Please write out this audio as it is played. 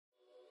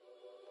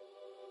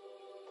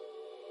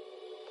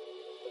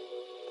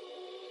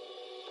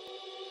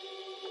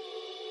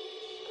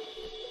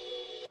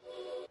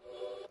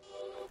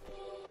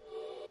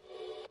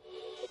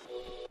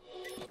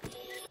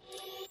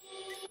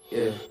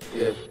Yeah,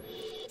 yeah.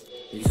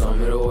 You told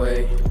me to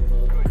wait,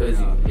 cause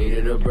you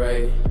needed a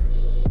break.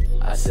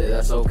 I said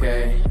that's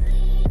okay,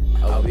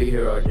 I'll be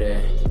here all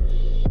day.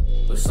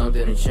 But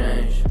something to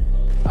change,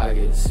 I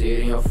can see it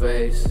in your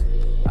face.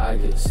 I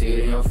can see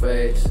it in your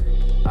face.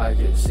 I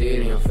can see it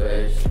in your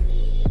face.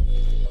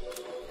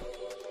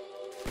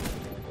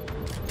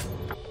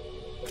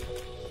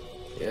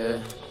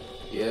 Yeah,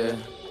 yeah,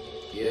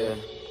 yeah.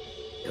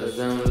 Cause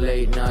them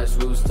late nights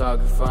we was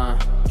talking fine.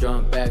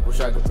 Jump back, wish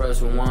I could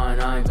press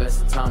rewind. I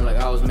invested time like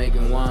I was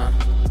making wine.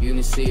 You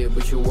didn't see it,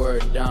 but you were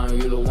it down.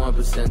 You the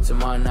 1% to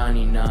my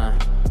 99.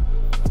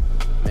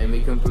 Made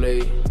me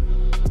complete,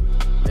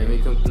 made me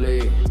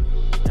complete.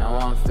 Now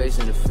I'm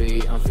facing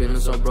defeat. I'm feeling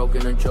so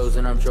broken and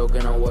chosen. I'm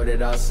choking on what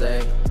did I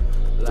say?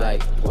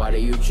 Like, why do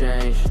you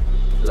change?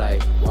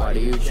 Like, why do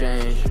you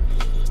change?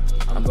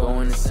 I'm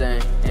going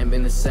insane, ain't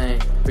been the same.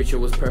 Picture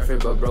was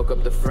perfect but broke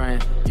up the frame.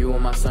 You were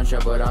my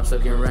sunshine but I'm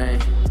stuck in rain.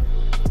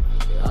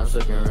 Yeah, I'm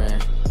stuck in rain.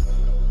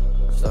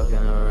 Stuck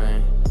in the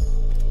rain.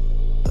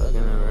 Stuck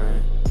in the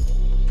rain.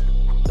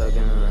 Stuck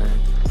in the rain.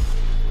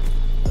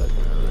 Stuck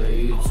in the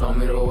rain. You told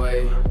me to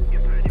wait,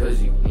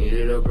 cause you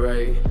needed a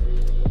break.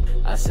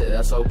 I said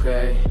that's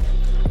okay,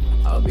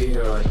 I'll be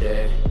here all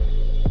day.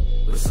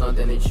 With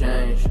something to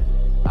change,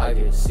 I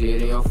can see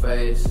it in your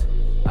face.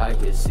 I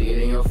can see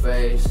it in your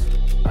face.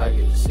 I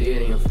can see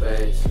it in your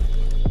face.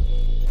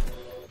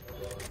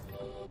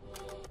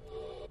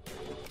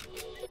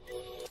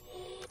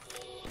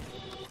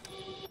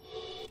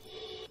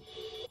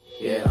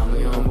 Yeah, I'm a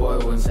young boy,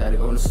 once had to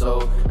go in the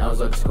soul. Now it's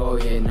like it's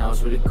cold, yeah, now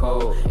it's really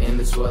cold. In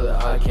this weather,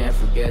 I can't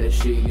forget it.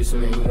 She used to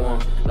make me warm,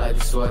 like a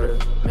sweater.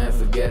 Man,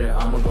 forget it,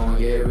 I'ma go and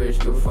get rich.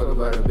 Give a fuck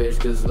about a bitch,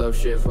 cause love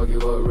shit fuck you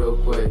up real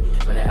quick.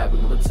 Man, it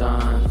happened a couple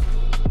times.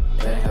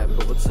 Yeah, it happened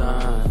a couple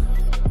times.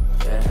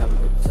 Yeah, it happened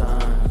a couple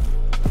times.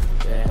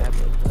 Yeah, it happened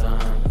a couple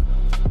times.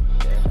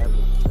 Yeah, it happened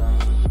a couple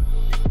times.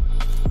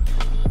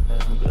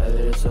 I'm glad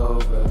that it's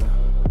over.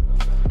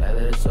 Glad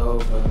that it's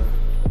over.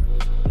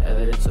 Glad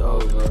that it's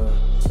over.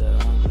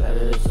 I'm glad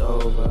that it's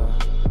over.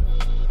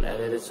 Glad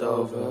that it's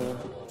over.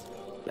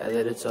 Glad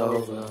that it's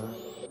over.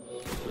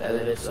 Glad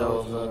that it's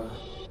over.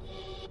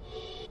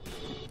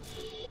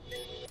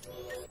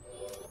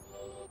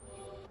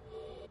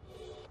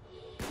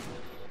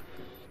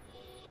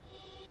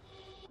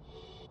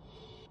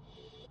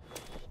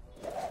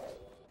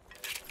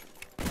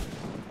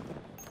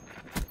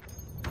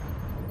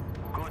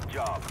 Good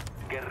job.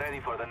 Get ready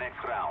for the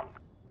next round.